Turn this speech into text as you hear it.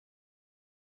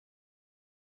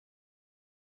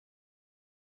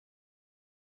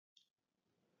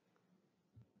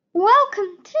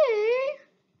Welcome to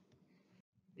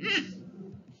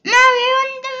Mario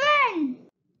and the Run.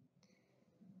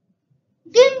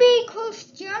 Dimby equals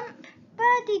jump,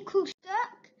 bird equals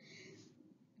duck,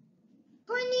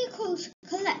 coin equals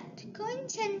collect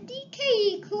coins, and DK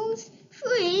equals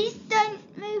freeze,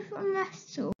 don't move from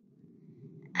wrestle.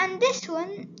 And this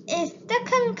one is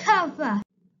duck and cover.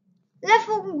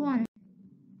 Level 1.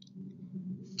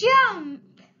 Jump.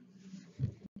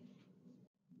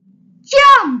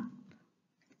 Jump.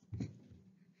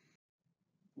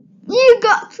 You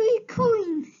got 3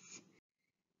 coins.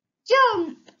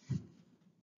 Jump.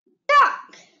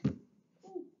 Duck.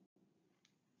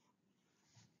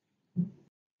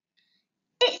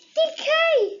 It's DK.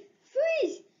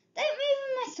 Freeze. Don't move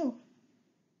and wrestle.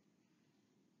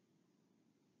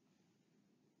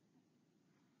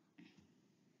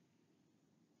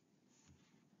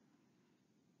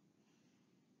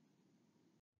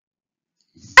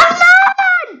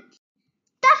 Advance!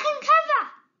 Duck and cover.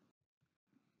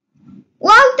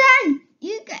 Well done.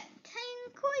 You get 10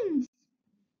 coins.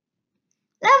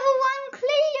 Level 1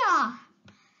 clear.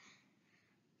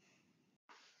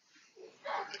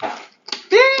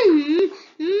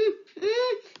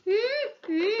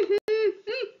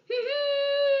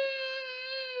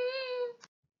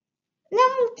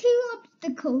 Level 2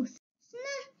 obstacles.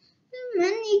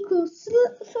 Snowman equals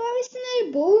throw a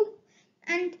snowball,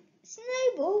 and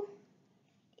snowball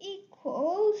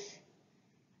equals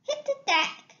hit the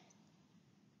deck,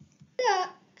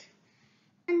 duck,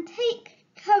 and take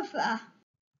cover.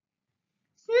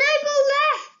 Snowball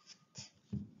left.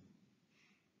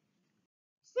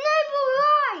 Snowball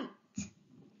right.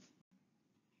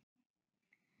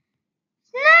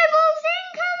 Snowball's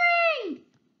incoming.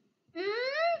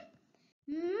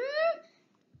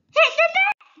 Hit the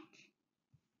deck.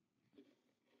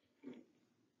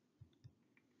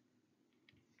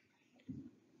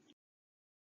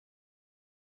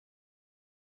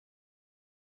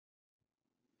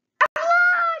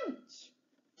 Avalanche.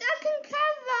 Duck and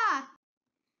cover.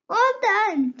 Well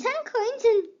done. 10 coins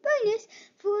and bonus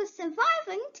for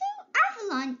surviving 2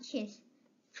 avalanches.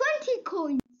 20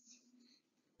 coins.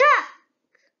 Duck.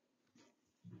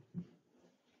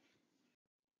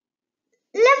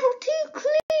 Level 2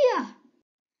 clear.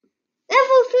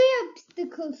 Level 3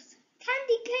 obstacles.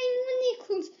 Candy cane 1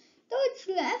 equals dodge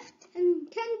left, and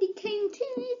candy cane 2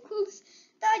 equals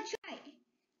dodge right.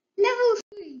 Level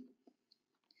 3.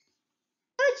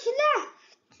 Dodge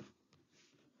left.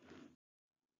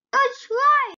 Dodge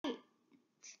right.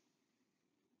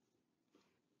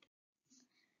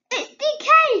 It's DK.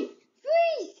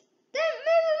 Freeze. Don't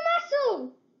move a muscle.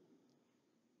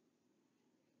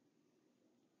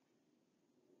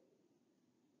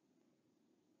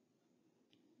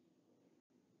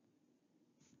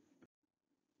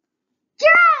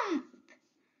 Jump.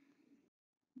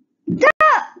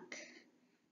 Duck.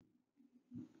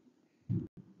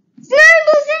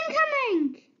 Snowball's incoming.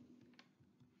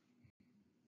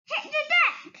 Hit the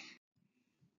deck.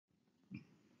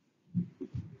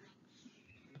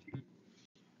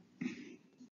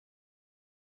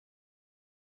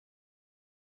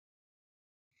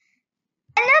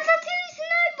 Another 2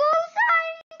 snowballs are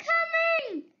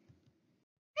incoming.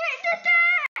 Hit the deck.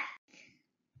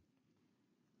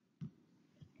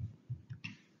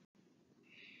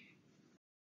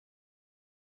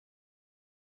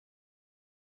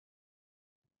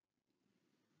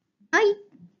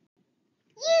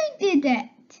 You did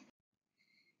it.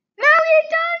 Mario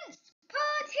Dance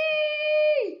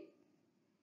Party!